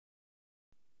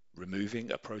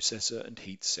Removing a processor and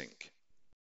heatsink.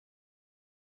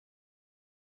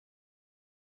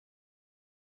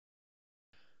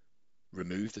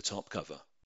 Remove the top cover.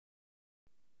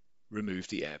 Remove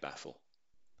the air baffle.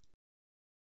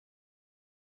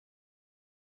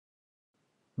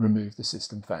 Remove the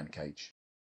system fan cage.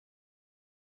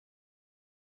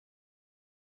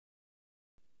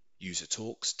 Use a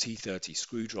Torx T30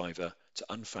 screwdriver to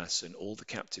unfasten all the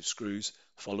captive screws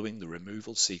following the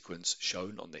removal sequence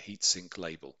shown on the heatsink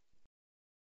label.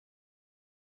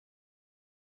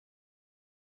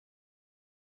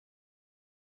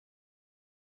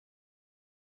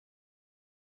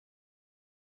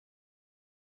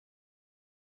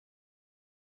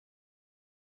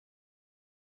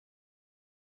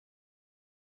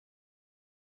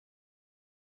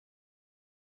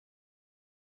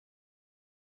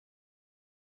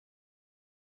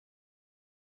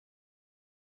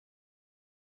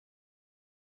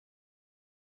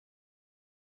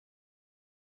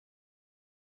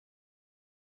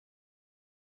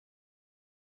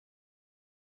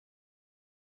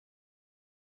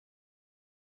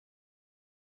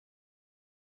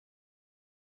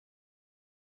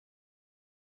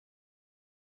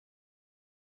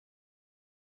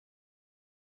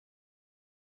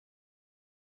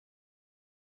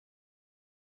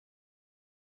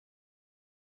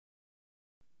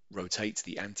 Rotate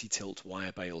the anti-tilt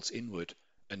wire bales inward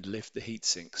and lift the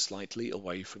heatsink slightly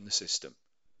away from the system.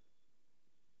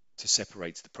 To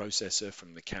separate the processor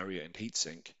from the carrier and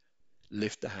heatsink,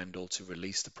 lift the handle to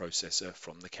release the processor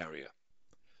from the carrier.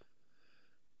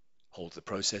 Hold the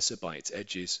processor by its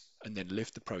edges and then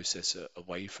lift the processor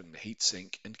away from the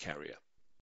heatsink and carrier.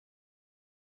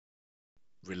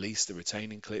 Release the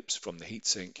retaining clips from the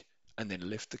heatsink and then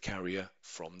lift the carrier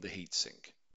from the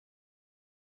heatsink.